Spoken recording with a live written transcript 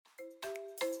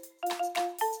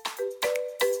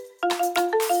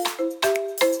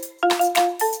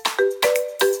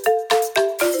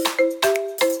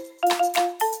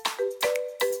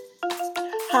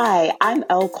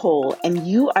Elle Cole, and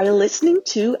you are listening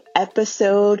to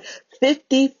episode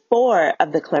 54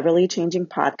 of the Cleverly Changing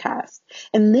podcast.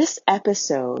 In this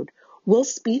episode, we'll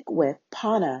speak with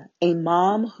Pana, a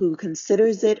mom who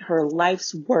considers it her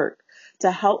life's work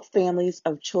to help families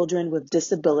of children with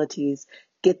disabilities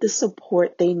get the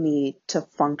support they need to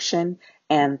function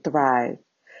and thrive.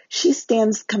 She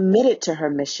stands committed to her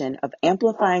mission of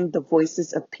amplifying the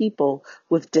voices of people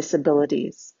with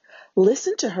disabilities.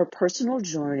 Listen to her personal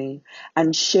journey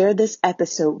and share this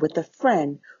episode with a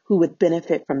friend who would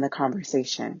benefit from the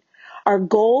conversation. Our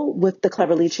goal with the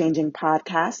Cleverly Changing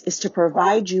podcast is to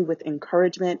provide you with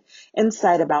encouragement,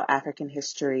 insight about African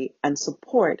history, and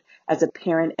support as a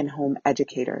parent and home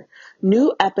educator.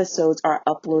 New episodes are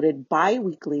uploaded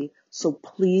bi-weekly, so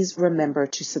please remember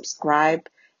to subscribe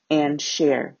and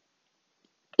share.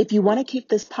 If you want to keep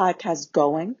this podcast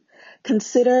going,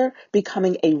 consider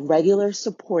becoming a regular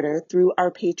supporter through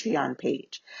our Patreon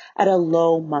page at a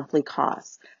low monthly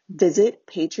cost. Visit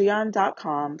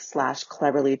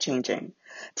patreon.com/cleverlychanging.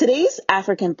 Today's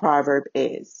African proverb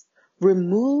is,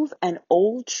 remove an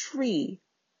old tree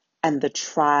and the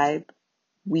tribe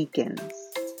weakens.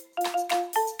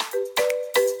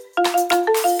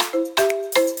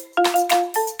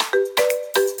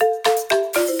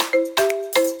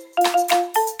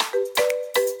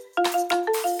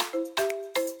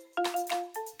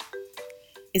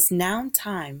 It's now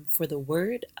time for the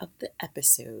word of the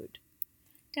episode.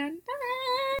 Dun,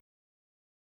 dun.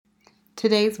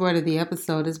 Today's word of the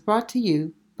episode is brought to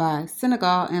you by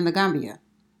Senegal and the Gambia.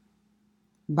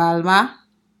 Balma.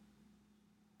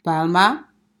 Balma.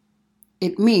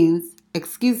 It means,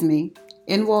 excuse me,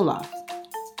 in Wolof.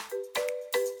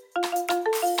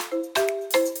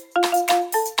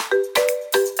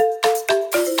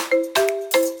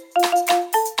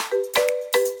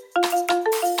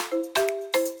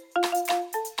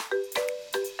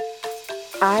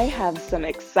 I have some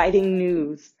exciting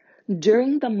news.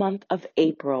 During the month of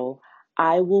April,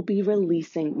 I will be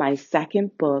releasing my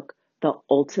second book, The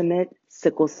Ultimate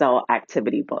Sickle Cell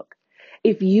Activity Book.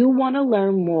 If you want to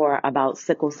learn more about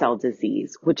sickle cell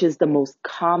disease, which is the most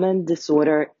common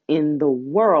disorder in the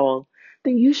world,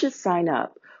 then you should sign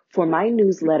up for my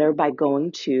newsletter by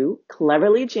going to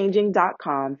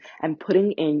cleverlychanging.com and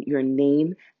putting in your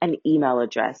name and email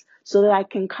address so that I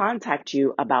can contact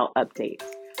you about updates.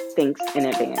 Thanks in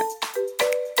advance.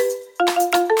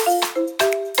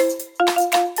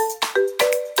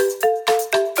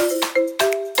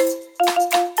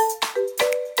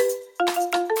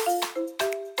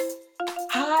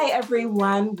 Hi,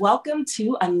 everyone. Welcome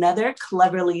to another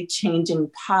Cleverly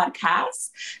Changing podcast.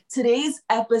 Today's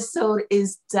episode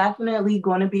is definitely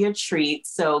going to be a treat.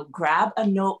 So grab a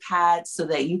notepad so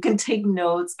that you can take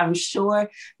notes. I'm sure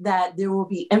that there will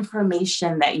be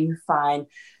information that you find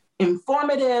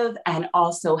informative and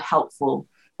also helpful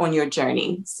on your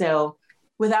journey. So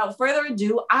without further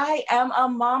ado, I am a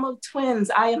mom of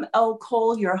twins. I am Elle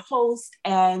Cole, your host,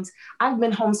 and I've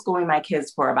been homeschooling my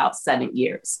kids for about 7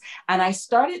 years. And I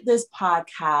started this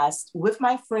podcast with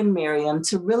my friend Miriam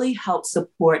to really help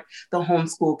support the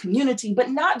homeschool community,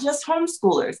 but not just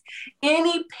homeschoolers,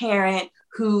 any parent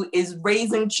who is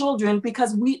raising children,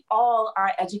 because we all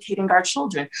are educating our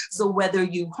children. So whether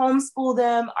you homeschool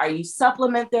them or you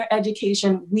supplement their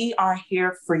education, we are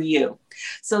here for you.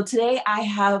 So today I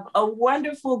have a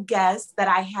wonderful guest that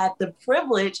I had the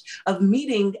privilege of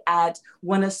meeting at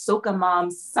one of Soca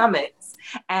Mom's summits.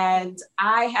 And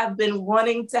I have been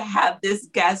wanting to have this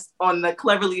guest on the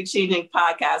Cleverly Changing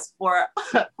podcast for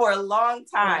a long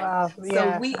time. Wow,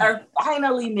 yeah. So we are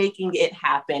finally making it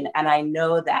happen. And I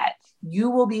know that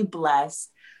you will be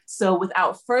blessed. So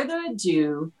without further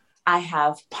ado, I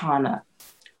have Pana.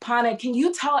 Pana, can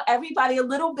you tell everybody a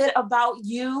little bit about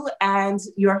you and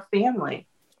your family?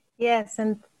 Yes,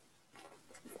 and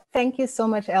thank you so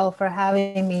much, Elle, for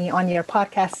having me on your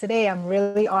podcast today. I'm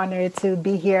really honored to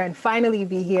be here and finally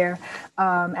be here,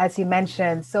 as you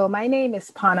mentioned. So my name is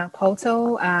Pana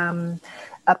Poto. I'm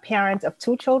a parent of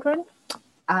 2 children.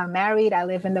 I'm married. I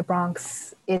live in the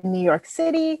Bronx in New York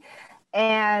City.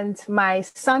 And my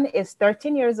son is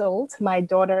 13 years old. My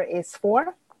daughter is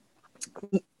 4.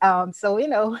 So,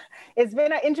 it's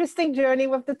been an interesting journey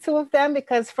with the 2 of them,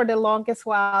 because for the longest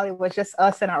while, it was just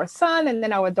us and our son. And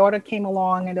then our daughter came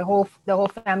along and the whole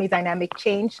family dynamic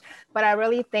changed. But I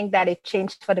really think that it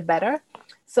changed for the better.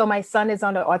 So my son is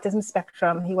on the autism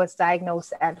spectrum. He was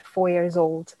diagnosed at 4 years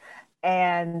old.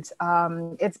 And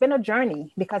it's been a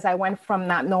journey, because I went from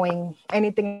not knowing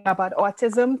anything about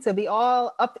autism to be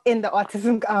all up in the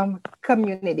autism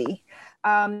community.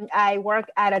 I work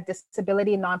at a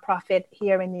disability nonprofit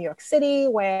here in New York City,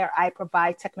 where I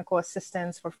provide technical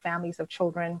assistance for families of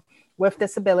children with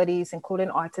disabilities, including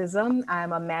autism.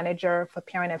 I'm a manager for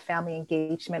parent and family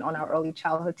engagement on our early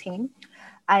childhood team.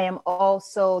 I am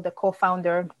also the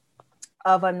co-founder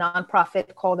of a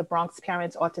nonprofit called the Bronx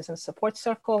Parents Autism Support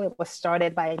Circle. It was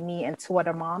started by me and two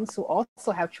other moms who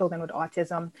also have children with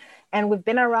autism. And we've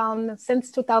been around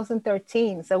since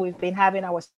 2013. So we've been having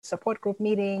our support group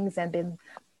meetings and been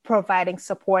providing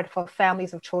support for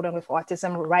families of children with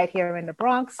autism right here in the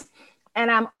Bronx. And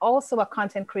I'm also a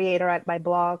content creator at my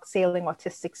blog, Sailing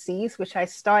Autistic Seas, which I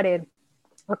started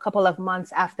a couple of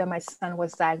months after my son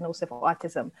was diagnosed with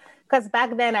autism. Because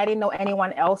back then I didn't know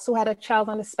anyone else who had a child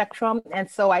on the spectrum. And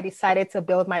so I decided to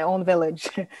build my own village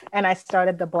and I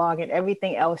started the blog, and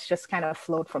everything else just kind of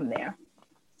flowed from there.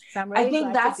 So I'm really I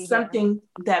think that's something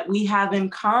that we have in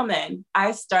common.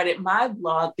 I started my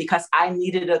blog because I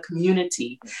needed a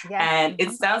community. Yes. And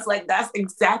it sounds like that's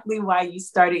exactly why you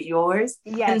started yours.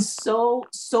 Yes. And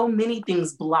so many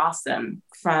things blossom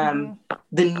from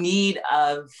the need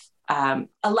of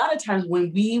a lot of times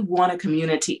when we want a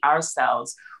community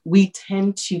ourselves, we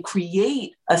tend to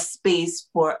create a space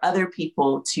for other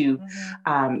people to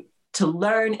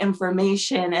learn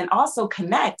information and also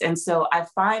connect. And so I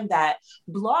find that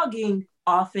blogging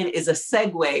often is a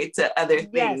segue to other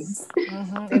things.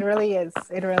 Yes. It really is.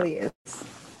 It really is.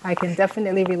 I can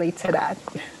definitely relate to that.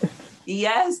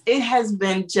 Yes, it has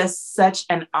been just such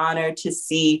an honor to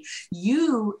see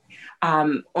you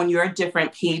on your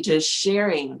different pages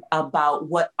sharing about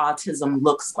what autism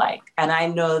looks like. And I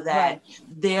know that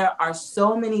there are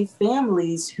so many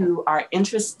families who are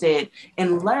interested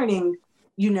in learning,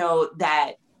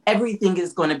 that everything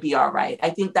is going to be all right. I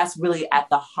think that's really at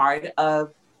the heart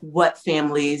of what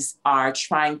families are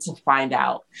trying to find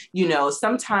out.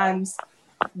 Sometimes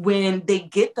when they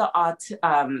get the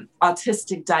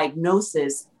autistic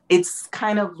diagnosis, it's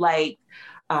kind of like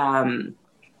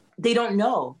they don't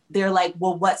know. They're like,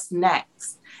 well, what's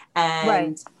next?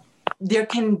 And there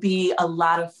can be a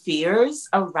lot of fears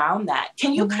around that.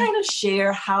 Can you kind of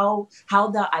share how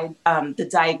the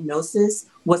diagnosis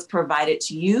was provided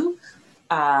to you,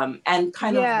 and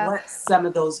kind of what some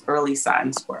of those early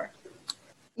signs were?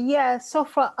 Yeah, so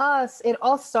for us, it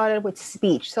all started with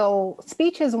speech. So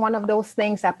speech is one of those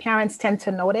things that parents tend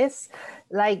to notice.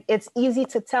 Like, it's easy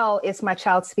to tell, is my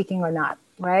child speaking or not,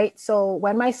 right? So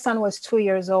when my son was 2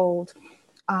 years old,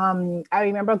 I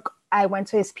remember I went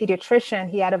to his pediatrician.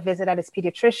 He had a visit at his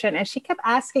pediatrician, and she kept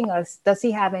asking us, does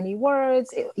he have any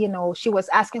words? She was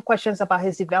asking questions about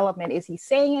his development. Is he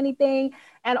saying anything?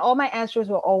 And all my answers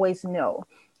were always no.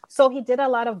 So he did a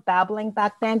lot of babbling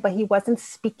back then, but he wasn't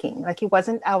speaking.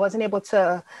 I wasn't able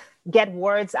to get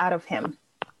words out of him.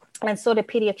 And so the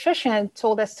pediatrician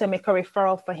told us to make a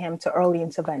referral for him to early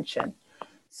intervention.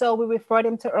 So we referred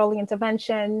him to early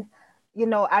intervention.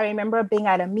 I remember being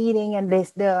at a meeting, and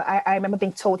I remember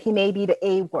being told he may be the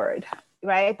A word,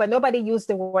 right? But nobody used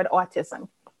the word autism.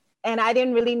 And I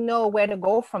didn't really know where to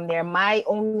go from there.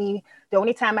 The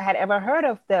only time I had ever heard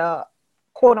of the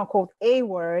quote unquote A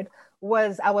word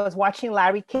was I was watching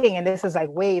Larry King, and this is like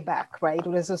way back, right?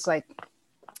 This was like,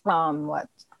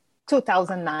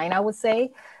 2009, I would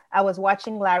say. I was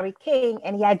watching Larry King,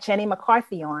 and he had Jenny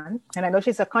McCarthy on. And I know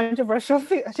she's a controversial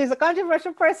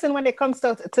person when it comes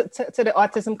to the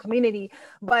autism community.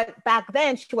 But back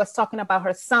then she was talking about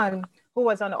her son who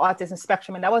was on the autism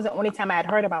spectrum. And that was the only time I had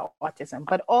heard about autism.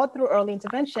 But all through early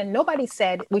intervention, nobody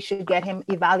said we should get him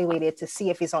evaluated to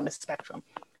see if he's on the spectrum.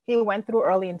 He went through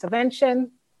early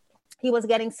intervention. He was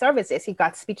getting services. He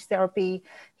got speech therapy.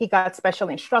 He got special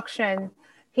instruction.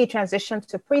 He transitioned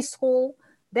to preschool.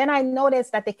 Then I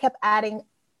noticed that they kept adding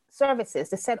services.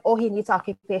 They said, he needs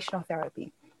occupational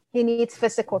therapy. He needs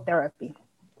physical therapy.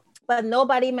 But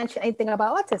nobody mentioned anything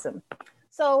about autism.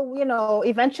 So,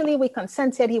 eventually we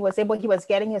consented. He was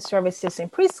getting his services in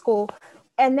preschool.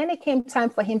 And then it came time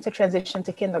for him to transition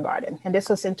to kindergarten. And this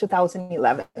was in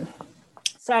 2011.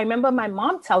 So I remember my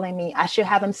mom telling me I should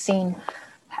have him seen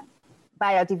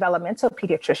by a developmental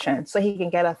pediatrician so he can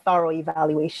get a thorough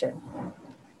evaluation.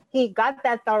 He got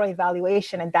that thorough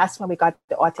evaluation, and that's when we got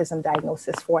the autism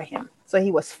diagnosis for him. So he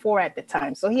was 4 at the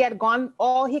time. So he had gone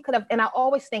all he could have. And I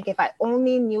always think, if I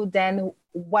only knew then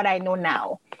what I know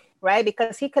now, right?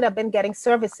 Because he could have been getting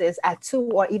services at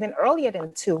 2 or even earlier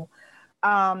than 2.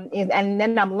 And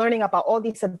then I'm learning about all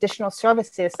these additional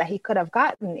services that he could have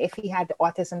gotten if he had the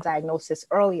autism diagnosis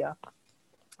earlier.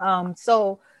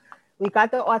 So we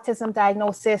got the autism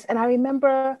diagnosis. And I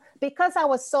remember, because I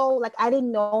was so I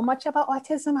didn't know much about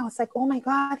autism, I was like, oh my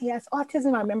God, he has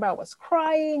autism. I remember I was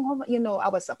crying, I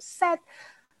was upset.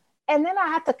 And then I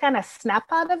had to kind of snap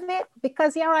out of it,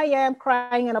 because here I am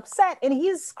crying and upset, and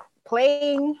he's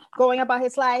playing, going about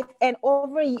his life. And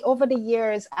over the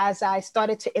years, as I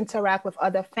started to interact with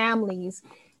other families,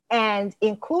 and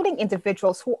including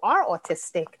individuals who are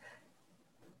autistic,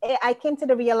 I came to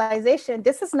the realization,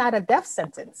 this is not a death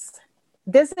sentence.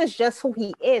 This is just who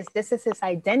he is. This is his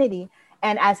identity.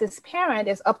 And as his parent,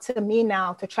 it's up to me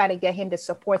now to try to get him the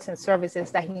supports and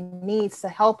services that he needs to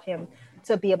help him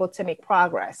to be able to make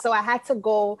progress. So I had to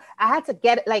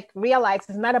realize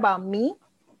it's not about me,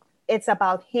 it's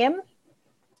about him.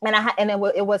 And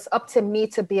it was up to me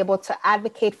to be able to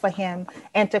advocate for him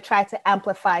and to try to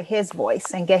amplify his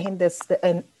voice and get him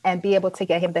and be able to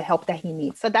get him the help that he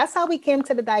needs. So that's how we came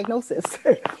to the diagnosis.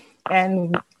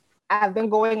 And I've been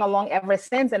going along ever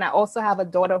since. And I also have a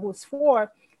daughter who's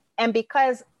 4. And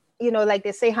because, like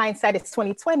they say, hindsight is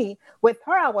 20/20, with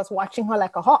her, I was watching her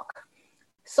like a hawk.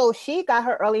 So she got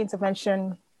her early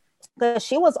intervention because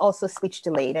she was also speech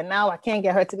delayed. And now I can't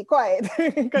get her to be quiet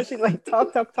because she's like,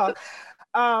 talk.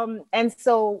 And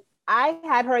so I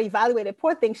had her evaluated.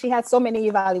 Poor thing, she had so many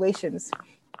evaluations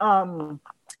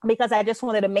because I just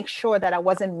wanted to make sure that I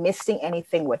wasn't missing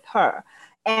anything with her.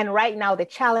 And right now, the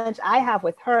challenge I have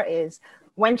with her is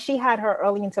when she had her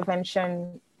early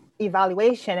intervention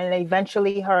evaluation and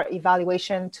eventually her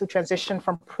evaluation to transition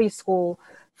from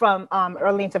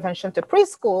early intervention to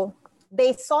preschool,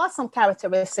 they saw some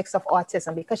characteristics of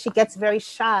autism because she gets very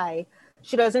shy.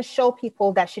 She doesn't show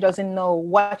people that she doesn't know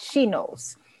what she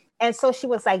knows. And so she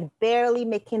was like barely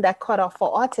making that cutoff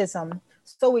for autism.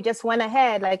 So we just went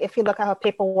ahead. Like if you look at her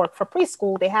paperwork for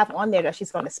preschool, they have on there that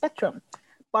she's on the spectrum.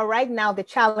 But right now, the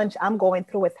challenge I'm going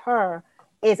through with her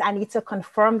is I need to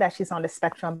confirm that she's on the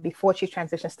spectrum before she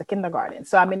transitions to kindergarten.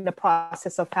 So I'm in the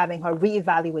process of having her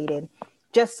reevaluated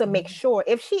just to make sure.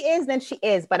 If she is, then she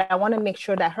is. But I want to make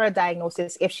sure that her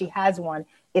diagnosis, if she has one,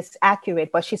 is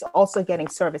accurate. But she's also getting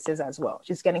services as well.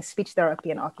 She's getting speech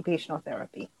therapy and occupational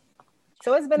therapy.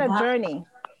 So it's been a journey.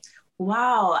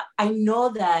 Wow. I know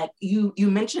that you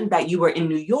mentioned that you were in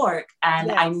New York, and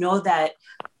yes. I know that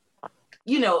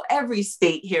every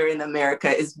state here in America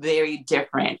is very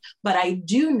different, but I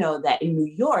do know that in New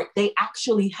York, they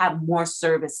actually have more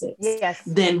services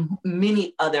than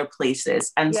many other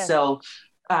places. And so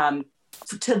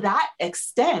to that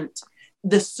extent,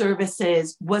 the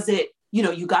services, was it,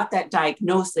 you got that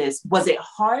diagnosis, was it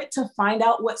hard to find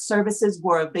out what services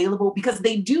were available? Because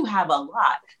they do have a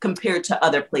lot compared to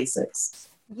other places.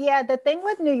 Yeah, the thing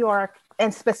with New York,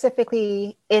 and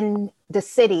specifically in the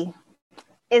city,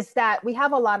 is that we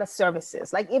have a lot of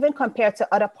services, like even compared to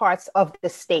other parts of the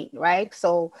state, right?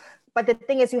 So, but the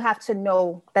thing is, you have to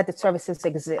know that the services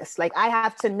exist. Like I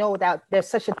have to know that there's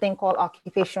such a thing called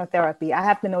occupational therapy. I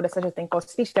have to know there's such a thing called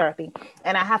speech therapy.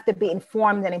 And I have to be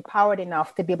informed and empowered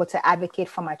enough to be able to advocate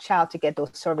for my child to get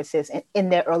those services in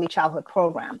their early childhood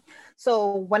program.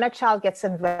 So when a child gets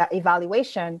an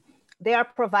evaluation, there are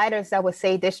providers that will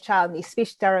say this child needs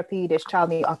speech therapy, this child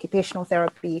needs occupational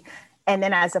therapy. And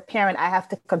then as a parent, I have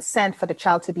to consent for the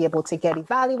child to be able to get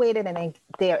evaluated, and then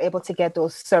they are able to get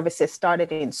those services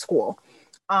started in school.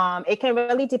 It can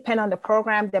really depend on the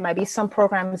program. There might be some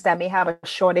programs that may have a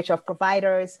shortage of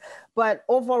providers, but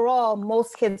overall,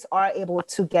 most kids are able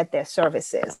to get their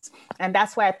services. And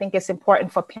that's why I think it's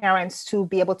important for parents to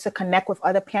be able to connect with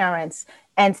other parents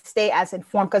and stay as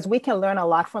informed, because we can learn a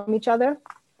lot from each other.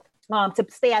 To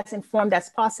stay as informed as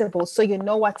possible, so you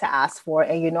know what to ask for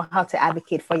and you know how to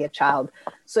advocate for your child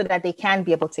so that they can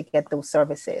be able to get those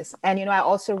services. And, I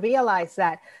also realized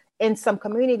that in some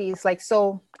communities,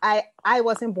 I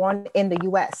wasn't born in the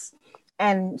US.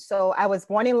 And so I was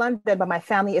born in London, but my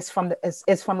family is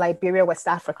from Liberia, West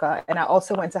Africa. And I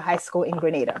also went to high school in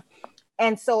Grenada.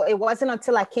 And so it wasn't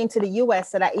until I came to the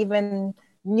US that I even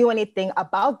knew anything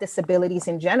about disabilities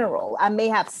in general. I may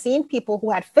have seen people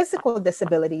who had physical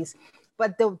disabilities,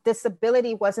 but the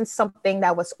disability wasn't something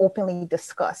that was openly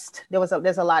discussed. There's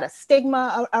a lot of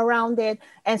stigma around it.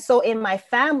 And so in my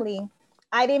family,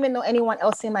 I didn't even know anyone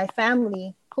else in my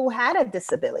family who had a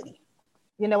disability.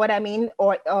 You know what I mean?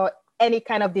 Or any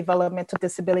kind of developmental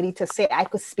disability to say I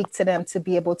could speak to them to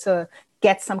be able to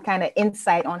get some kind of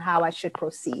insight on how I should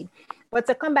proceed. But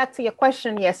to come back to your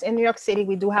question, yes, in New York City,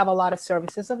 we do have a lot of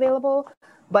services available,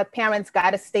 but parents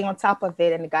got to stay on top of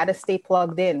it and got to stay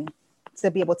plugged in to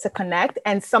be able to connect.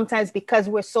 And sometimes because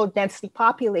we're so densely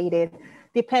populated,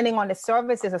 depending on the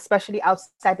services, especially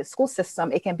outside the school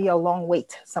system, it can be a long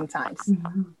wait sometimes.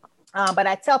 Mm-hmm. But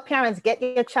I tell parents, get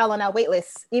your child on our wait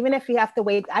list. Even if you have to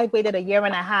wait, I waited 1.5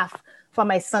 years for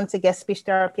my son to get speech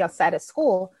therapy outside of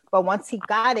school. But once he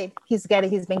got it, he's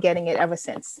been getting it ever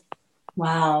since.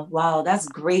 Wow. That's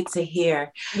great to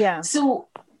hear. Yeah. So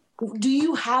do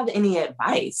you have any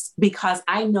advice? Because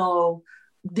I know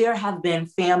there have been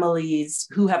families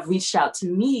who have reached out to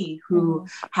me who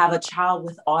have a child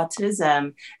with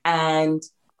autism, and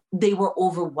they were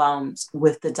overwhelmed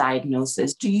with the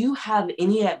diagnosis. Do you have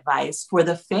any advice for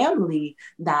the family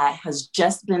that has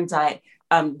just been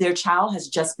their child has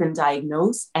just been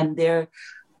diagnosed, and they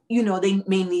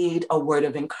may need a word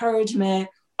of encouragement,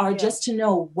 or just to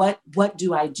know what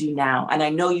do I do now? And I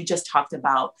know you just talked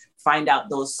about find out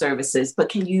those services, but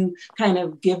can you kind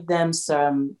of give them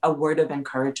a word of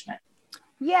encouragement?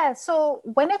 Yeah. So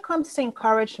when it comes to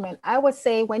encouragement, I would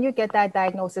say when you get that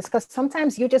diagnosis, because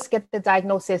sometimes you just get the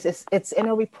diagnosis, it's in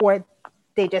a report.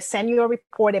 They just send you a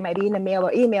report. It might be in the mail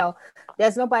or email.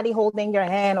 There's nobody holding your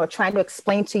hand or trying to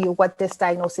explain to you what this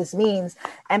diagnosis means.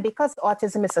 And because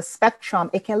autism is a spectrum,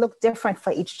 it can look different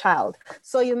for each child.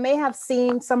 So you may have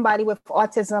seen somebody with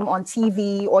autism on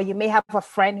TV, or you may have a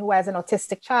friend who has an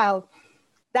autistic child.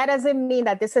 That doesn't mean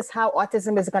that this is how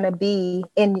autism is going to be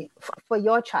for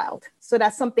your child. So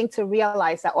that's something to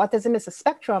realize, that autism is a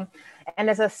spectrum. And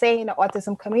as I say in the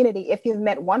autism community, if you've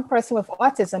met one person with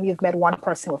autism, you've met one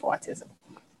person with autism.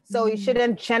 So you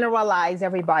shouldn't generalize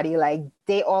everybody like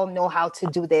they all know how to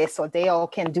do this or they all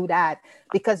can do that,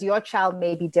 because your child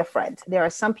may be different. There are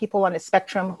some people on the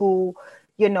spectrum who,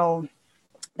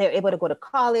 they're able to go to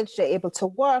college, they're able to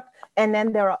work. And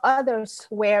then there are others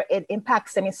where it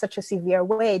impacts them in such a severe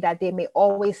way that they may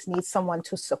always need someone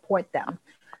to support them.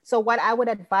 So what I would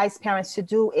advise parents to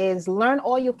do is learn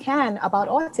all you can about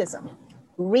autism.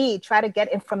 Read, try to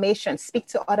get information, speak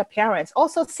to other parents,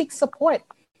 also seek support.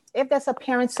 If there's a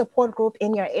parent support group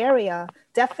in your area,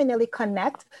 definitely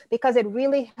connect, because it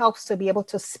really helps to be able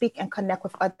to speak and connect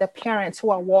with other parents who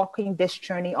are walking this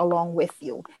journey along with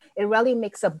you. It really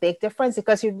makes a big difference,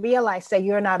 because you realize that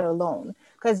you're not alone.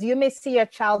 Because you may see your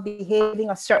child behaving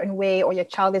a certain way, or your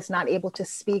child is not able to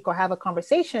speak or have a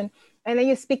conversation. And then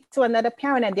you speak to another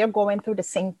parent and they're going through the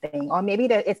same thing. Or maybe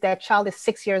if their child is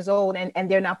 6 years old and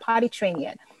they're not potty trained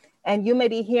yet. And you may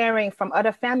be hearing from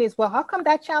other families, well, how come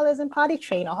that child isn't potty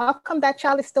trained? Or how come that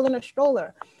child is still in a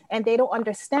stroller? And they don't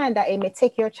understand that it may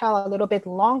take your child a little bit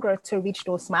longer to reach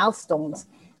those milestones.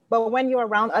 But when you're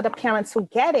around other parents who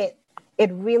get it,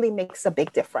 it really makes a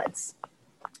big difference.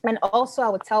 And also I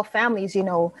would tell families,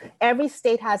 every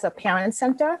state has a parent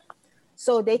center.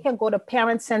 So they can go to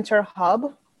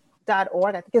parentcenterhub.org,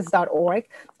 I think it's .org,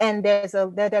 and there's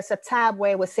a tab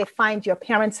where it would say find your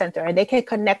parent center, and they can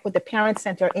connect with the parent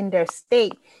center in their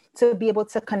state to be able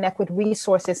to connect with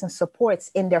resources and supports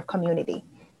in their community.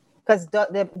 Because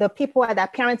the people at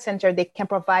that parent center, they can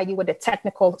provide you with the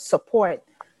technical support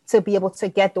to be able to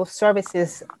get those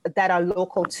services that are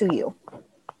local to you.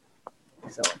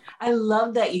 So I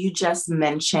love that you just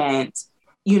mentioned,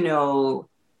 the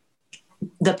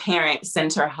Parent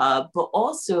Center Hub, but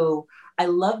also I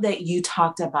love that you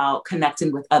talked about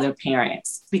connecting with other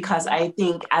parents, because I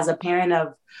think as a parent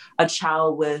of a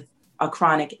child with a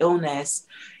chronic illness,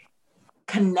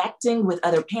 connecting with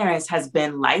other parents has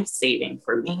been life-saving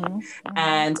for me. Mm-hmm.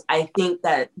 And I think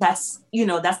that's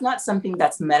not something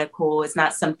that's medical. It's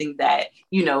not something that,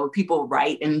 people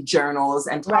write in journals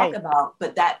and talk about,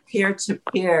 but that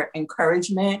peer-to-peer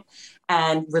encouragement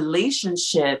and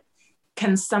relationship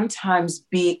can sometimes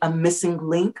be a missing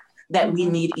link that we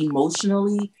need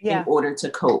emotionally in order to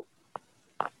cope.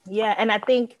 Yeah. And I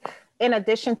think in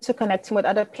addition to connecting with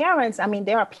other parents,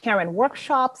 there are parent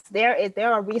workshops. There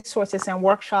are resources and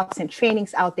workshops and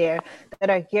trainings out there that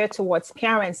are geared towards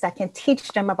parents that can teach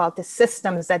them about the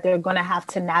systems that they're going to have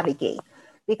to navigate.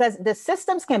 Because the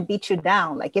systems can beat you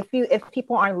down. Like if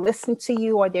people aren't listening to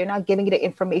you, or they're not giving you the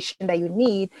information that you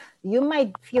need, you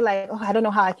might feel like, oh, I don't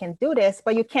know how I can do this,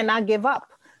 but you cannot give up.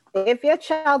 If your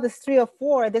child is 3 or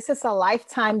 4, this is a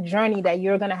lifetime journey that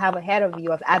you're going to have ahead of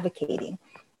you of advocating.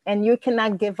 And you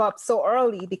cannot give up so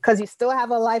early, because you still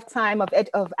have a lifetime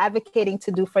of advocating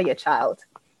to do for your child.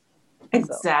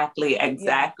 Exactly.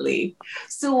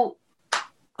 So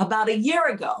about a year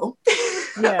ago,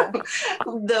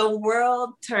 the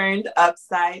world turned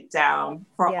upside down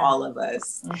for all of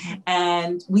us. Mm-hmm.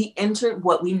 And we entered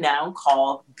what we now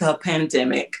call the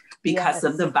pandemic because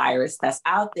of the virus that's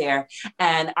out there.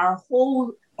 And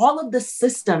all of the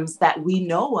systems that we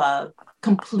know of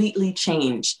completely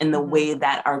changed in the way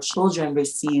that our children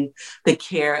receive the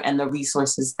care and the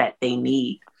resources that they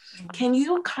need. Mm-hmm. Can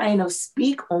you kind of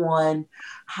speak on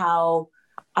how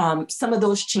some of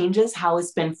those changes, how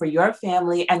it's been for your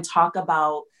family, and talk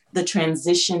about the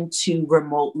transition to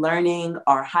remote learning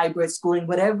or hybrid schooling,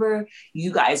 whatever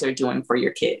you guys are doing for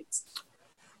your kids?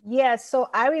 Yeah, so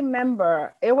I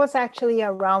remember it was actually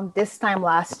around this time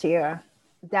last year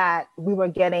that we were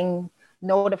getting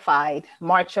notified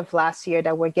March of last year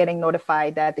that we're getting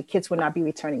notified that the kids would not be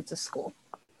returning to school,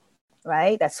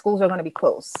 right? That schools are going to be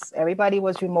closed. Everybody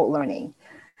was remote learning.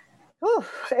 Whew,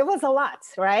 it was a lot,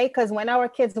 right? Because when our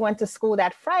kids went to school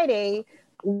that Friday,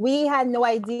 we had no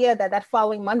idea that that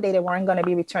following Monday they weren't going to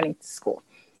be returning to school.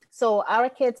 So our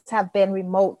kids have been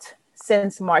remote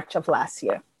since March of last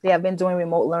year. They have been doing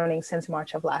remote learning since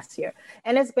March of last year.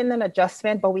 And it's been an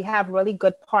adjustment, but we have really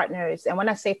good partners. And when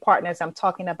I say partners, I'm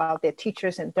talking about their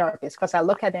teachers and therapists, because I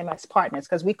look at them as partners,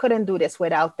 because we couldn't do this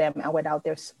without them and without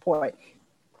their support.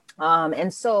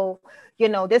 And so, you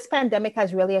know, this pandemic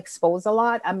has really exposed a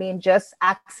lot. I mean, just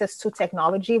access to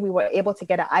technology. We were able to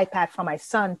get an iPad for my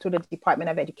son through the Department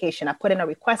of Education. I put in a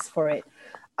request for it,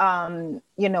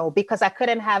 you know, because I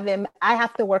couldn't have him. I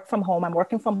have to work from home. I'm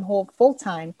working from home full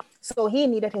time. So he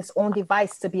needed his own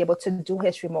device to be able to do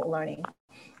his remote learning.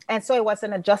 And so it was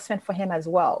an adjustment for him as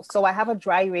well. So I have a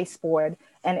dry erase board,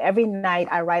 and every night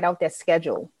I write out their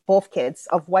schedule, both kids,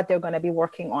 of what they're going to be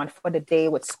working on for the day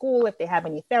with school, if they have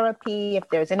any therapy, if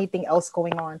there's anything else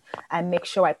going on, I make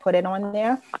sure I put it on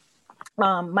there.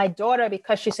 My daughter,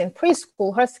 because she's in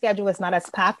preschool, her schedule is not as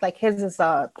packed. Like his is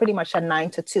pretty much a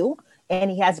 9 to 2, and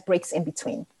he has breaks in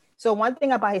between. So one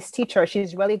thing about his teacher,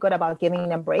 she's really good about giving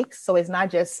them breaks. So it's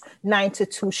not just 9 to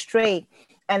 2 straight.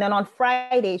 And then on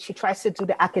Friday, she tries to do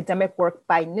the academic work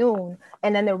by noon.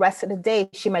 And then the rest of the day,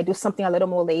 she might do something a little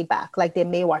more laid back. Like they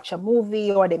may watch a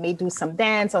movie, or they may do some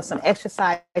dance or some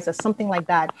exercise or something like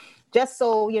that, just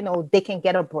so, you know, they can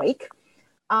get a break.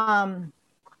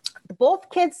 Both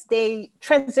kids, they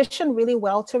transition really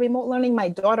well to remote learning. My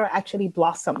daughter actually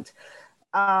blossomed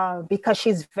because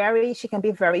she can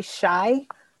be very shy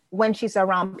when she's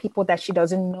around people that she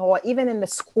doesn't know, or even in the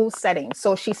school setting.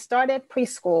 So she started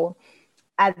preschool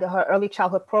at her early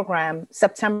childhood program,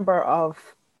 September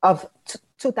of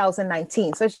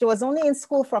 2019. So she was only in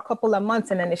school for a couple of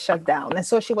months, and then it shut down. And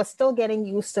so she was still getting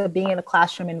used to being in a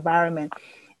classroom environment.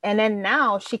 And then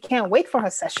now she can't wait for her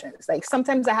sessions. Like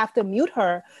sometimes I have to mute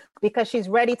her because she's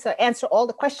ready to answer all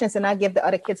the questions and I give the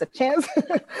other kids a chance.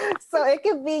 So it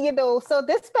could be, you know, so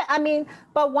this, I mean,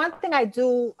 but one thing I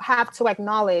do have to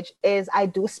acknowledge is I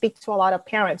do speak to a lot of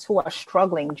parents who are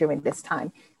struggling during this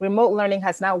time. Remote learning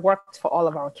has not worked for all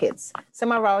of our kids.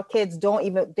 Some of our kids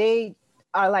they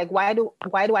are like, why do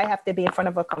I have to be in front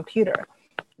of a computer?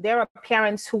 There are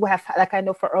parents who have, like I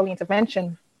know for early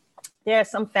intervention, there are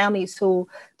some families who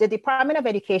the Department of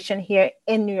Education here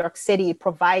in New York City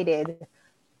provided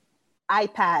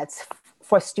iPads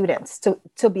for students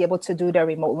to be able to do their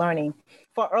remote learning.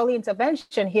 For early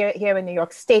intervention here in New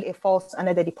York State, it falls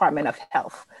under the Department of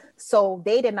Health. So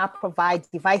they did not provide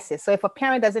devices. So if a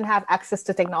parent doesn't have access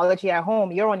to technology at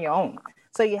home, you're on your own.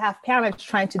 So you have parents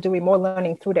trying to do remote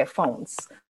learning through their phones.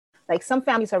 Like some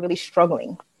families are really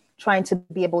struggling, trying to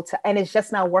be able to, and it's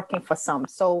just not working for some.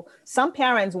 So some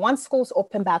parents, once schools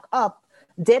open back up,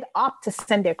 did opt to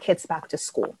send their kids back to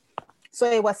school.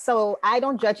 So I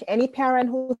don't judge any parent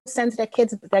who sends their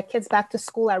kids back to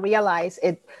school. I realize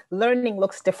learning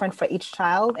looks different for each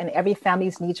child, and every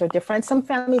family's needs are different. Some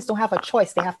families don't have a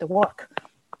choice. They have to work.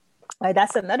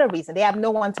 That's another reason. They have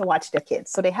no one to watch their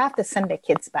kids. So they have to send their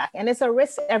kids back. And it's a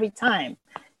risk every time,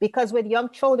 because with young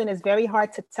children, it's very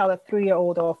hard to tell a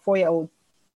 3-year-old or a 4-year-old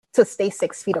to stay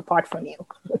 6 feet apart from you.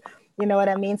 You know what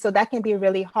I mean? So that can be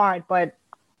really hard, but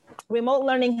remote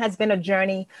learning has been a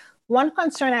journey. One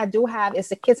concern I do have is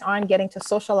the kids aren't getting to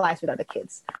socialize with other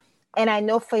kids. And I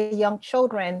know for young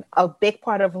children, a big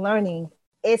part of learning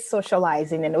is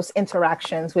socializing and those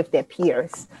interactions with their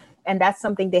peers. And that's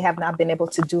something they have not been able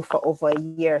to do for over a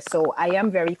year. So I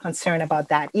am very concerned about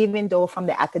that, even though from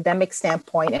the academic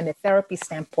standpoint and the therapy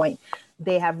standpoint,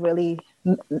 they have really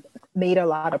made a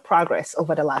lot of progress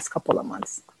over the last couple of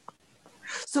months.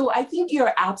 So I think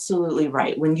you're absolutely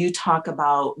right when you talk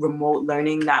about remote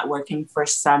learning not working for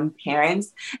some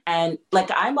parents. And like,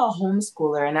 I'm a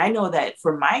homeschooler, and I know that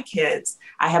for my kids,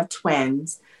 I have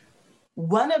twins.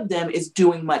 One of them is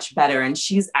doing much better, and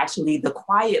she's actually the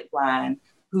quiet one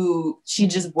who she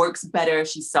just works better.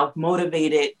 She's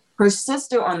self-motivated. Her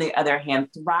sister, on the other hand,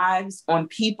 thrives on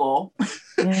people.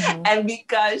 Mm-hmm. And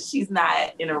because she's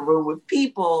not in a room with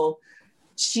people,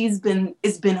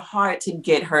 it's been hard to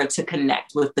get her to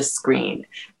connect with the screen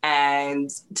and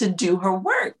to do her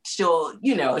work.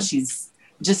 She's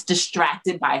just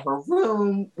distracted by her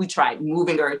room. We tried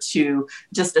moving her to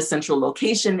just a central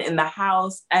location in the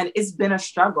house, and it's been a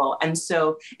struggle. And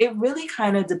so it really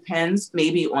kind of depends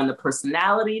maybe on the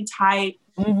personality type.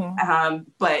 Mm-hmm.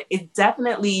 But it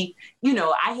definitely,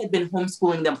 I had been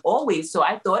homeschooling them always, so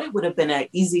I thought it would have been an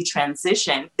easy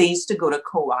transition. They used to go to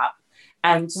co-op.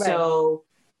 And so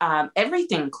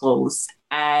everything closed.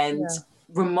 And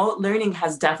remote learning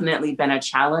has definitely been a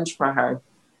challenge for her.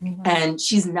 Mm-hmm. And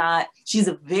she's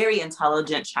a very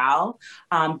intelligent child,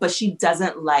 but she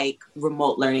doesn't like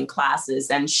remote learning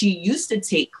classes. And she used to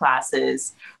take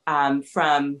classes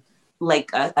from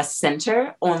like a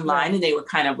center online, and they were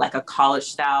kind of like a college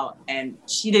style, and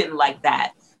she didn't like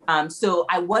that. So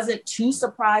I wasn't too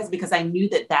surprised, because I knew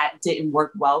that didn't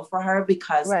work well for her,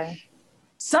 because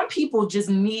some people just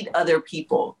need other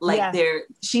people. Like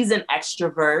she's an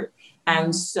extrovert.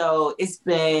 And so it's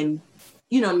been,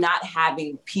 not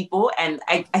having people. And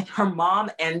her mom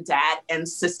and dad and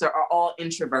sister are all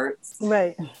introverts.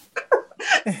 Right.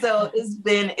 So it's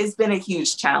been a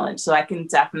huge challenge. So I can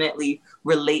definitely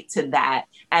relate to that.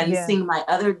 And seeing my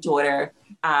other daughter,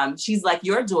 she's like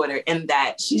your daughter in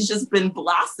that she's just been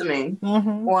blossoming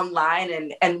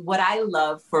online. And what I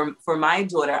love for my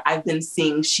daughter, I've been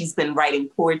seeing she's been writing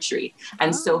poetry.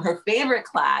 And so her favorite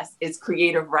class is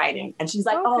creative writing. And she's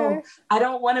like, oh, I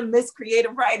don't want to miss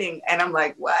creative writing. And I'm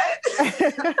like, what?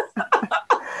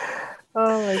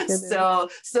 Oh my goodness.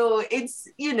 So it's,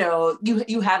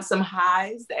 you have some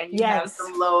highs and you have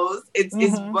some lows.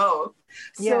 It's both.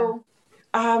 So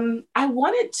I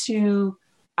wanted to,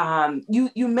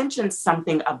 you mentioned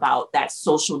something about that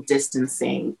social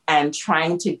distancing and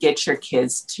trying to get your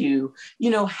kids to,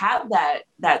 have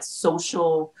that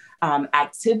social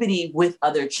activity with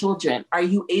other children. Are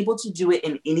you able to do it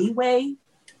in any way?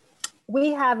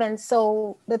 We haven't.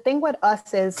 So the thing with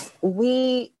us is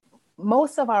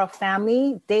most of our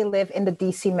family, they live in the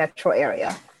DC metro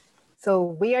area. So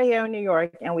we are here in New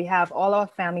York, and we have all our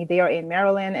family. They are in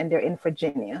Maryland and they're in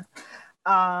Virginia.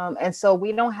 And so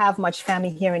we don't have much family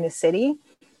here in the city,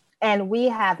 and we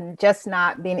have just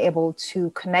not been able to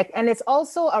connect. And it's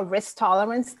also a risk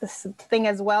tolerance thing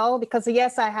as well, because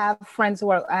yes, I have friends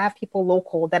I have people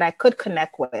local that I could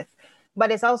connect with, but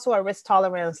it's also a risk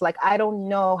tolerance. Like, I don't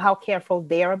know how careful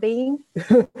they're being.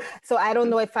 So I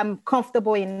don't know if I'm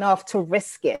comfortable enough to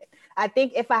risk it. I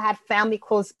think if I had family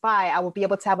close by, I would be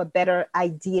able to have a better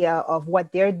idea of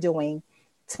what they're doing,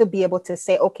 to be able to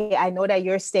say, okay, I know that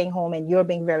you're staying home and you're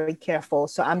being very careful,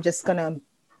 so I'm just going to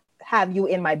have you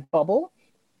in my bubble.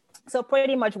 So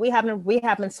pretty much we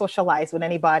haven't socialized with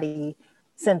anybody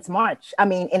since March. I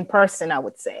mean, in person, I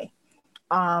would say.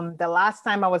 The last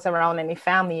time I was around any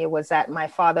family, it was at my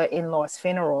father-in-law's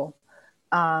funeral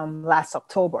last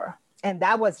October. And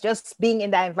that was just being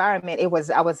in that environment.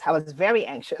 I was very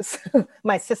anxious.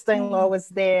 My sister-in-law was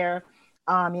there.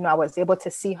 I was able to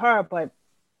see her, but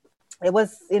it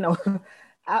was,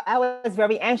 I was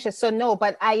very anxious. So no,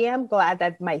 but I am glad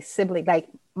that my sibling, like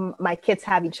my kids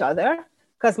have each other,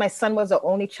 because my son was the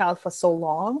only child for so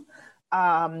long.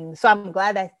 So I'm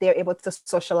glad that they're able to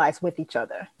socialize with each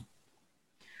other.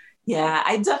 Yeah,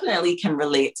 I definitely can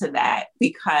relate to that,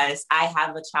 because I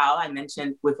have a child, I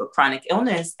mentioned, with a chronic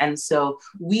illness. And so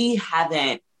we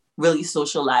haven't really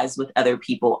socialized with other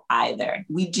people either.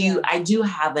 I do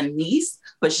have a niece,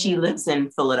 but she lives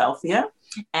in Philadelphia.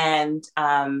 And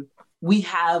we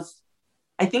have,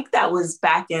 I think that was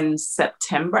back in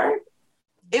September.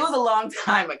 It was a long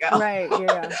time ago. Right,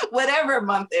 yeah. Whatever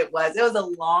month it was a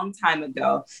long time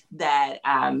ago that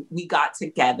we got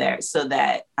together so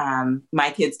that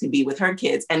my kids could be with her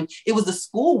kids. And it was a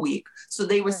school week, so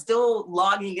they were still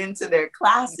logging into their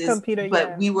classes,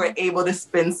 but we were able to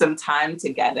spend some time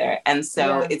together. And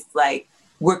so it's like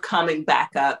we're coming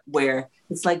back up where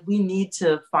it's like we need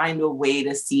to find a way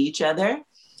to see each other,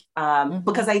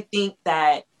 because I think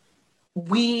that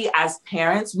we as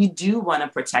parents, we do want to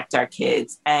protect our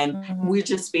kids, and we're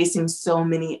just facing so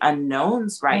many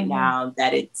unknowns right now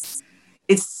that it's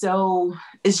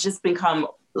just become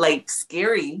like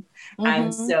scary.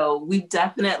 And so we've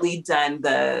definitely done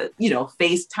the,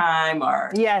 FaceTime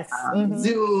or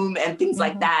Zoom and things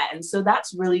like that. And so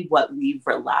that's really what we've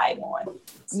relied on.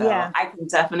 So I can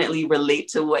definitely relate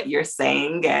to what you're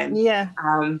saying. And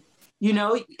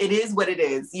it is what it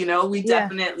is. We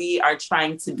definitely are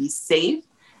trying to be safe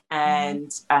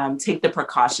and take the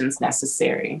precautions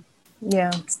necessary.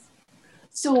 Yeah.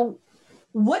 So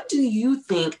what do you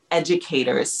think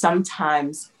educators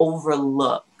sometimes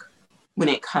overlook when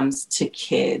it comes to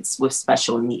kids with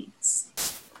special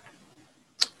needs?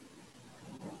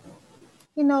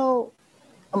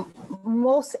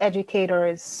 Most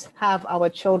educators have our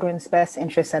children's best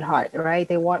interests at heart, right?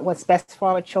 They want what's best for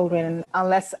our children,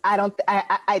 unless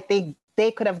I think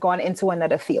they could have gone into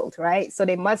another field, right? So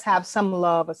they must have some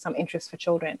love or some interest for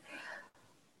children.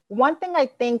 One thing I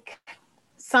think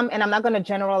and I'm not going to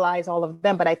generalize all of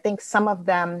them, but I think some of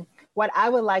them, what I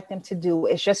would like them to do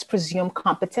is just presume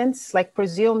competence, like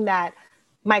presume that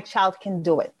my child can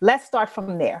do it. Let's start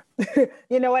from there.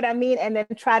 You know what I mean? And then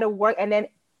try to work, and then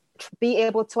be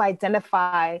able to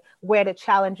identify where the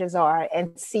challenges are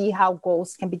and see how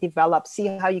goals can be developed, see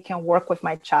how you can work with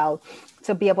my child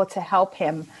to be able to help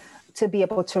him to be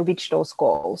able to reach those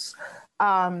goals.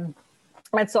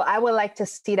 And so I would like to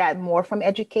see that more from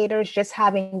educators, just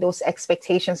having those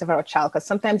expectations of our child. Because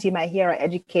sometimes you might hear an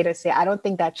educator say, I don't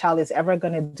think that child is ever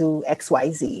going to do X,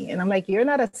 Y, Z. And I'm like, you're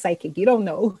not a psychic. You don't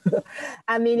know.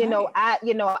 I mean,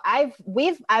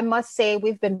 I must say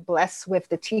we've been blessed with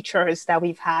the teachers that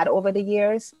we've had over the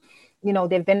years.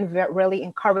 They've been really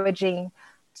encouraging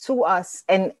to us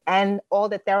and all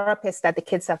the therapists that the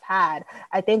kids have had.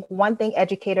 I think one thing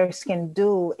educators can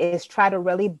do is try to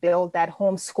really build that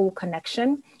homeschool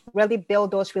connection, really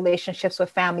build those relationships with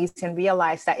families and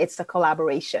realize that it's a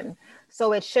collaboration.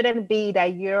 So it shouldn't be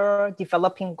that you're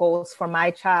developing goals for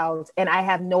my child and I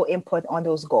have no input on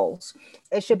those goals.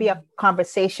 It should be a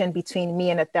conversation between me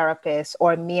and a therapist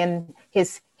or me and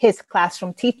his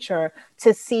classroom teacher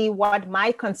to see what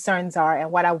my concerns are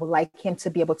and what I would like him to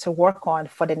be able to work on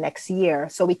for the next year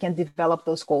so we can develop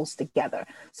those goals together.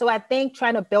 So I think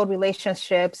trying to build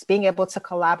relationships, being able to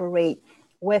collaborate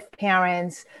with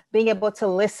parents, being able to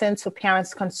listen to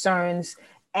parents' concerns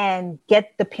and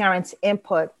get the parents'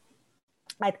 input,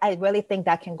 I really think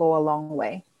that can go a long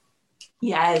way.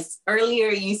 Yes. Earlier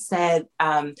you said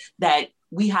that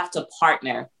we have to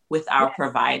partner with our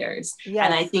providers. Yes.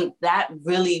 And I think that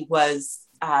really was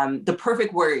the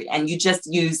perfect word. And you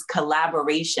just use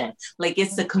collaboration. Like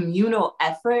it's a communal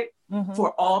effort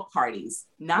for all parties,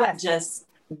 not just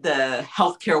the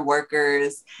healthcare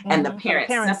workers and the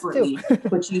parents separately,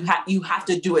 but you have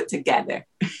to do it together.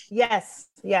 Yes.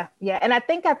 Yeah. And I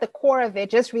think at the core of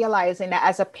it, just realizing that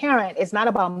as a parent, it's not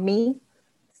about me.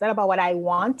 It's not about what I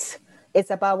want. It's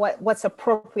about what's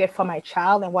appropriate for my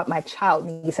child and what my child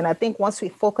needs. And I think once we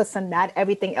focus on that,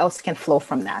 everything else can flow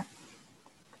from that.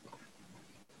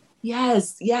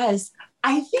 Yes.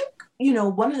 I think,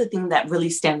 one of the things that really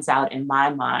stands out in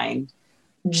my mind,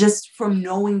 just from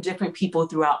knowing different people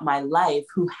throughout my life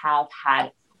who have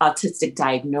had autistic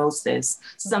diagnosis,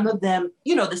 some of them,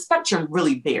 the spectrum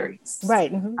really varies.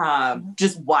 Right.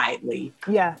 Just widely.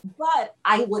 Yeah. But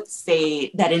I would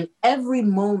say that in every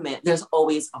moment, there's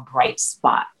always a bright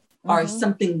spot or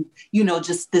something,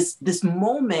 just this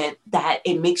moment that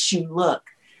it makes you look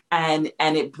and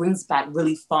it brings back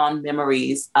really fond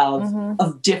memories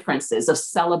of differences, of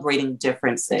celebrating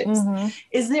differences.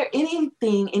 Is there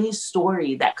any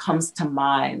story that comes to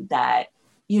mind that,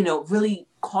 really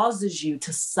causes you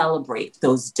to celebrate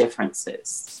those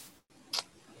differences?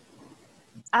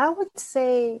 I would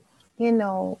say,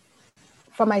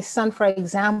 for my son, for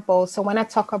example, so when I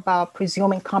talk about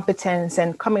presuming competence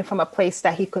and coming from a place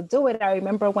that he could do it, I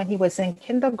remember when he was in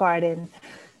kindergarten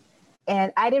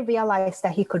and I didn't realize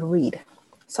that he could read.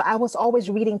 So I was always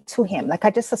reading to him. Like I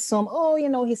just assumed,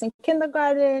 he's in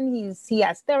kindergarten, he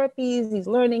has therapies, he's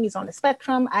learning, he's on the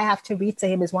spectrum. I have to read to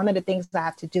him is one of the things I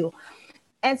have to do.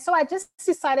 And so I just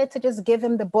decided to just give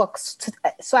him the books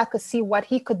so I could see what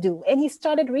he could do. And he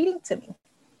started reading to me.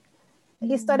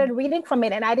 He started reading from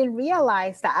it. And I didn't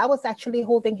realize that I was actually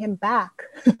holding him back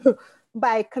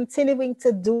by continuing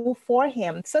to do for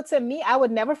him. So to me, I would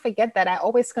never forget that. I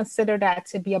always consider that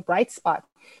to be a bright spot.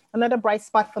 Another bright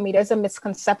spot for me, there's a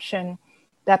misconception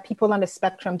that people on the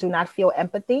spectrum do not feel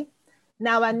empathy.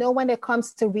 Now, I know when it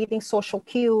comes to reading social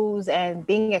cues and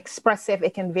being expressive,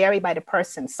 it can vary by the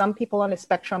person. Some people on the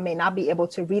spectrum may not be able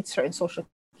to read certain social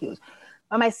cues.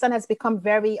 But my son has become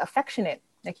very affectionate.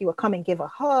 Like he will come and give a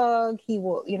hug. He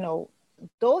will,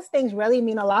 those things really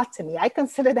mean a lot to me. I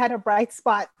consider that a bright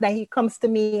spot that he comes to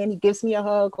me and he gives me a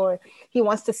hug or he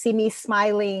wants to see me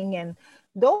smiling. And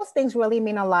those things really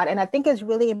mean a lot. And I think it's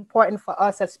really important for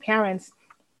us as parents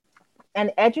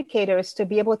and educators to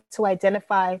be able to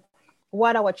identify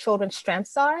what our children's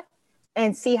strengths are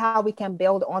and see how we can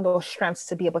build on those strengths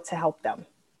to be able to help them.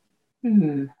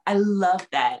 I love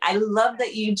that. I love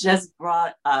that you just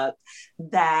brought up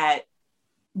that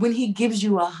when he gives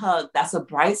you a hug, that's a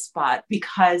bright spot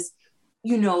because,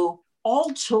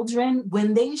 all children,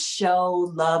 when they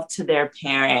show love to their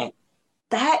parent,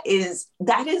 it's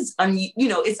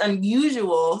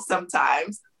unusual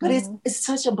sometimes, but it's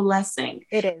such a blessing.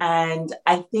 It is. And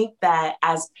I think that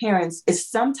as parents, it's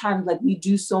sometimes like we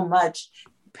do so much.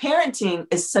 Parenting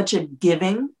is such a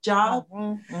giving job.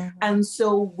 And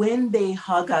so when they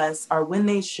hug us or when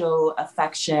they show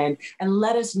affection and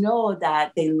let us know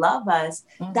that they love us,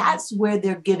 that's where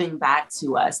they're giving back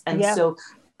to us. And so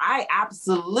I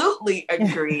absolutely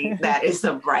agree that it's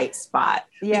a bright spot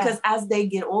because as they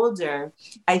get older,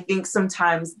 I think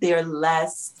sometimes they're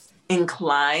less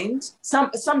inclined.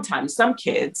 Sometimes some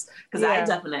kids, because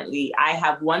I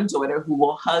have one daughter who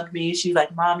will hug me. She's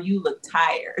like, Mom, you look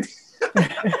tired.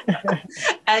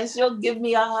 And she'll give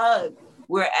me a hug.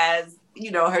 Whereas,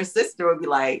 her sister would be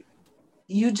like,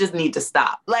 you just need to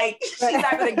stop. Like, she's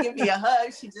not going to give me a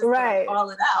hug. She just going to call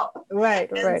it out. Right.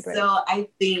 So I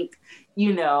think,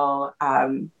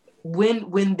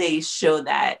 when they show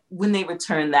that, when they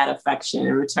return that affection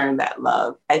and return that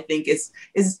love, I think it's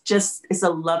a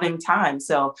loving time.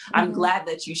 So I'm glad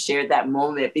that you shared that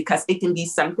moment, because it can be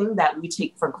something that we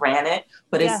take for granted,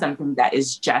 but it's something that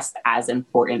is just as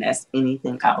important as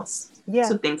anything else. Yeah.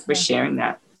 So thanks for sharing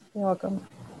that. You're welcome.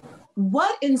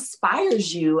 What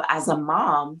inspires you as a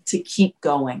mom to keep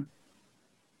going?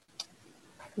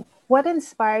 What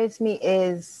inspires me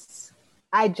is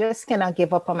I just cannot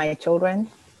give up on my children.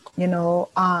 I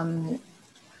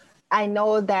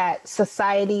know that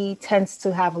society tends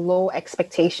to have low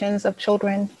expectations of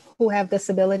children who have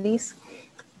disabilities.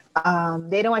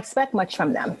 They don't expect much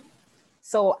from them.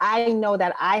 So I know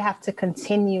that I have to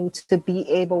continue to be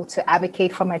able to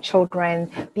advocate for my children,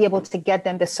 be able to get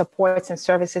them the supports and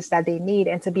services that they need,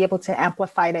 and to be able to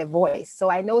amplify their voice. So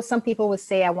I know some people would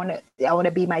say, I want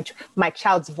to be my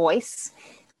child's voice.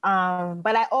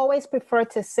 But I always prefer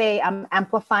to say I'm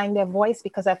amplifying their voice,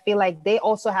 because I feel like they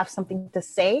also have something to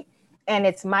say. And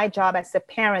it's my job as a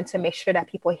parent to make sure that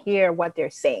people hear what they're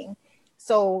saying.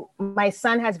 So my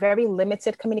son has very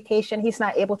limited communication. He's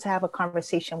not able to have a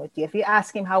conversation with you. If you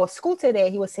ask him how was school today,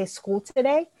 he would say school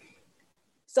today.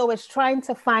 So it's trying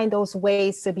to find those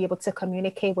ways to be able to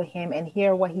communicate with him and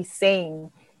hear what he's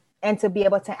saying, and to be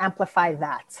able to amplify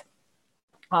that.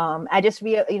 I just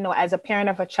as a parent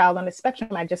of a child on the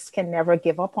spectrum, I just can never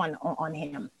give up on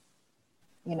him.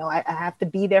 I have to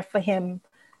be there for him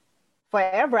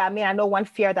forever. I mean, I know one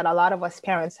fear that a lot of us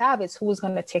parents have is who's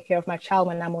going to take care of my child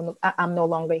when I'm no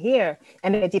longer here.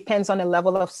 And it depends on the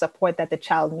level of support that the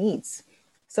child needs.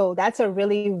 So that's a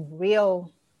really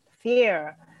real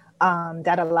fear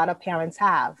that a lot of parents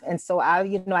have. And so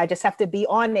I just have to be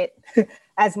on it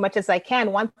as much as I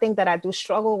can. One thing that I do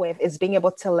struggle with is being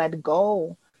able to let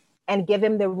go and give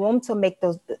him the room to make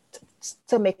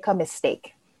a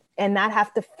mistake, and not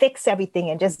have to fix everything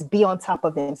and just be on top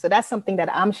of him. So that's something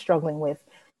that I'm struggling with,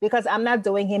 because I'm not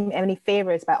doing him any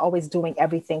favors by always doing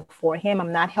everything for him.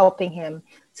 I'm not helping him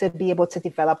to be able to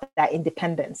develop that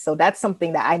independence. So that's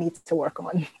something that I need to work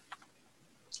on.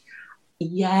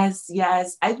 Yes.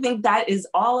 I think that is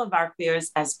all of our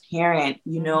fears as parent,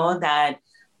 that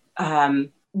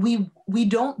we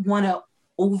don't want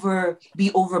to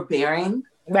be overbearing.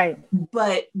 Right.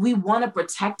 But we want to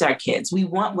protect our kids. We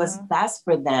want what's best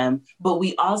for them, but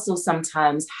we also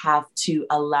sometimes have to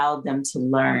allow them to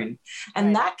learn.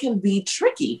 And that can be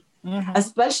tricky,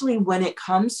 especially when it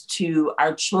comes to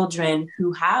our children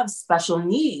who have special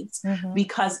needs,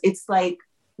 because it's like,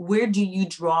 where do you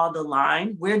draw the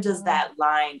line? Where does that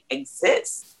line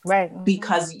exist? Right.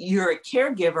 Because you're a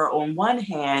caregiver on one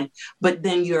hand, but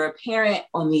then you're a parent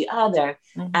on the other,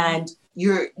 and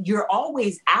you're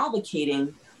always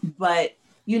advocating, but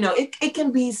it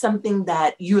can be something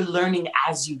that you're learning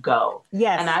as you go.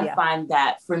 Yes. And I find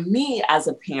that for me as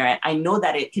a parent, I know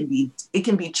that it can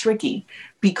be tricky,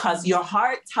 because your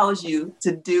heart tells you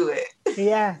to do it.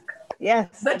 Yeah.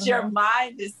 Yes. But your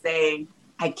mind is saying,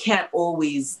 I can't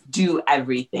always do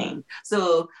everything.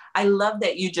 So I love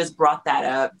that you just brought that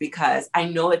up, because I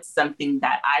know it's something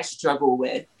that I struggle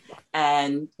with.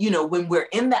 And, when we're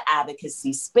in the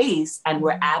advocacy space and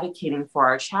we're advocating for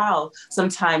our child,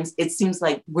 sometimes it seems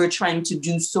like we're trying to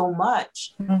do so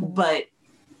much, but,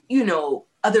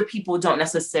 other people don't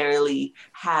necessarily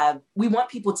we want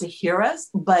people to hear us,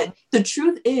 but the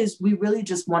truth is we really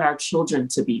just want our children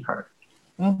to be heard.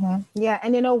 Yeah.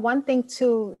 And, one thing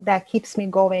too, that keeps me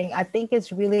going, I think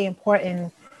it's really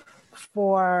important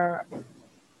for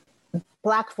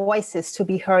Black voices to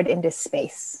be heard in this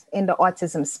space, in the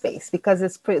autism space, because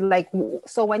it's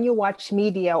so when you watch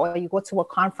media or you go to a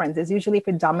conference, it's usually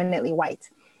predominantly white,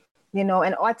 and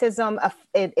autism,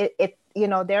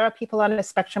 there are people on the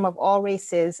spectrum of all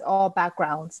races, all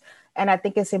backgrounds. And I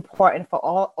think it's important for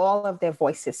all of their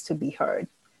voices to be heard.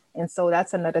 And so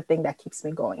that's another thing that keeps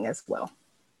me going as well.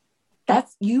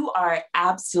 You are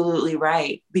absolutely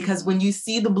right. Because when you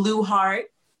see the blue heart,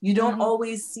 you don't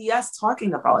always see us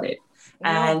talking about it.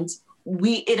 And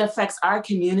it affects our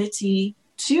community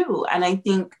too. And I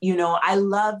think, I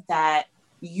love that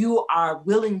you are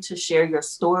willing to share your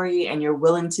story and you're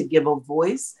willing to give a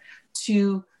voice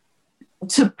to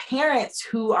parents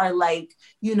who are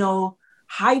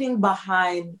hiding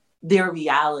behind their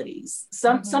realities.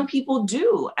 Some people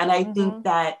do. And I think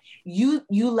that you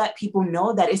let people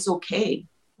know that it's okay.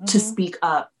 to speak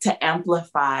up, to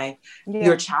amplify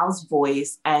your child's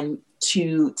voice, and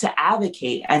to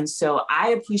advocate. And so I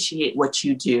appreciate what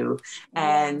you do.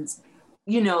 And,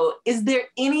 you know, is there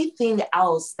anything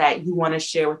else that you want to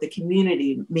share with the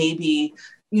community? Maybe,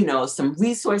 you know, some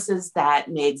resources that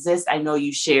may exist. I know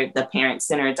you shared the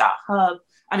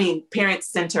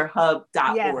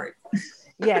parentcenterhub.org.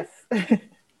 Yes.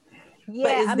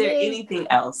 But is there anything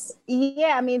else?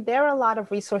 Yeah, I mean, there are a lot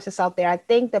of resources out there. I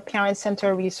think the Parent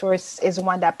Center resource is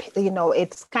one that, you know,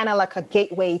 it's kind of like a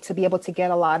gateway to be able to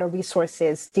get a lot of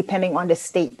resources depending on the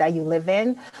state that you live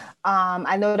in.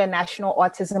 I know the National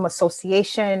Autism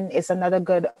Association is another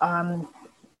good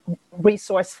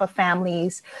resource for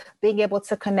families, being able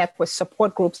to connect with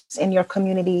support groups in your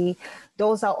community.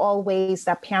 Those are all ways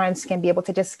that parents can be able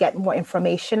to just get more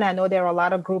information. I know there are a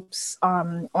lot of groups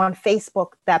on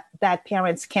Facebook that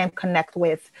parents can connect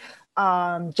with.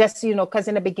 Just, you know, because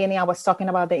in the beginning, I was talking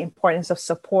about the importance of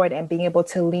support and being able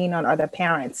to lean on other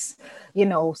parents, you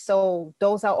know, so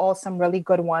those are all some really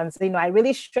good ones. You know, I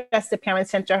really stress the Parent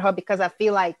Center Hub because I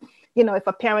feel like, you know, if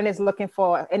a parent is looking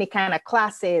for any kind of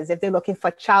classes, if they're looking for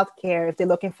childcare, if they're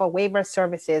looking for waiver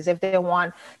services, if they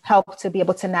want help to be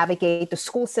able to navigate the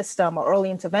school system or early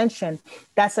intervention,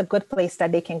 that's a good place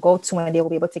that they can go to, and they will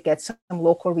be able to get some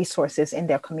local resources in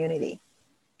their community.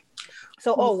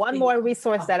 So, one more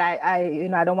resource that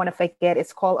I don't want to forget.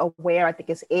 It's called AWARE. I think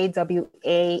it's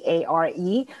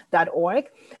AWARE.org.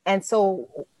 And so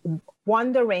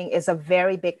wandering is a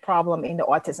very big problem in the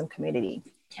autism community.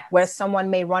 Yes. Where someone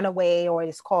may run away, or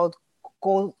it's called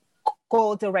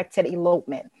goal-directed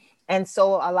elopement. And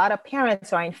so a lot of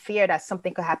parents are in fear that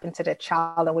something could happen to their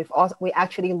child. And we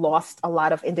actually lost a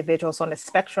lot of individuals on the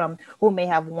spectrum who may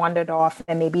have wandered off,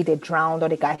 and maybe they drowned or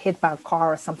they got hit by a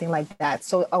car or something like that.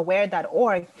 So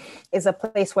aware.org is a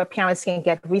place where parents can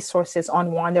get resources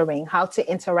on wandering, how to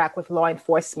interact with law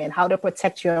enforcement, how to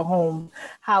protect your home,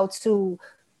 how to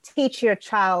teach your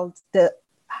child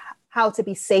how to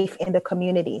be safe in the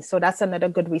community. So that's another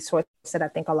good resource that I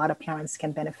think a lot of parents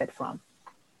can benefit from.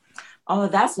 Oh,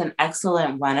 that's an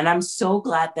excellent one. And I'm so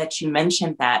glad that you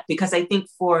mentioned that, because I think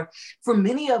for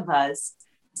many of us,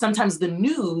 sometimes the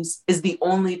news is the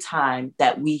only time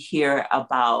that we hear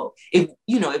about, if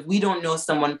we don't know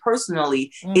someone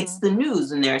personally, it's the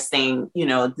news and they're saying, you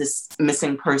know, this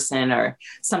missing person or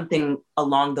something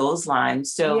along those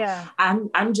lines. So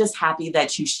I'm just happy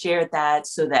that you shared that,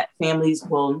 so that families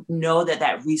will know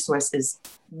that resource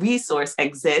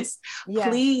exists. Yeah.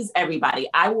 Please, everybody,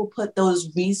 I will put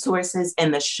those resources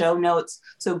in the show notes.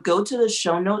 So go to the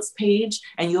show notes page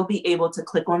and you'll be able to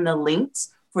click on the links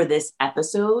for this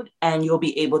episode, and you'll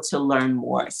be able to learn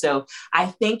more. So I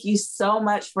thank you so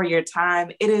much for your time.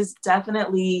 It is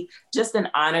definitely just an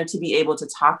honor to be able to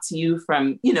talk to you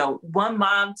from, you know, one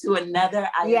mom to another.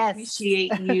 I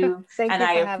appreciate you and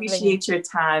I appreciate your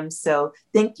time. So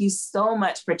thank you so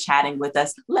much for chatting with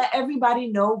us. Let everybody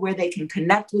know where they can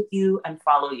connect with you and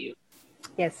follow you.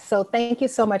 Yes. So thank you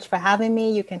so much for having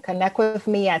me. You can connect with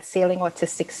me at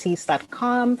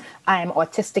sailingautisticseas.com. I am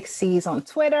Autistic Seas on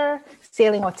Twitter,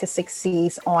 Sailing Autistic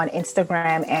Seas on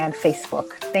Instagram and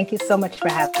Facebook. Thank you so much for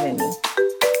having me.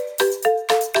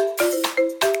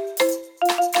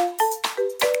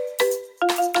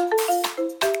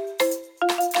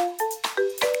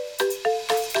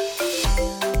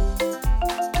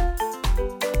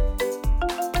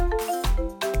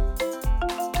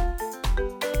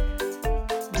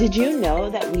 Did you know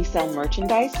that we sell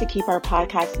merchandise to keep our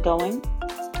podcast going?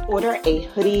 Order a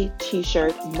hoodie,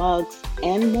 t-shirt, mugs,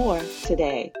 and more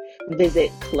today.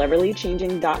 Visit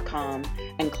cleverlychanging.com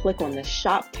and click on the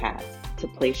shop tab to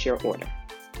place your order.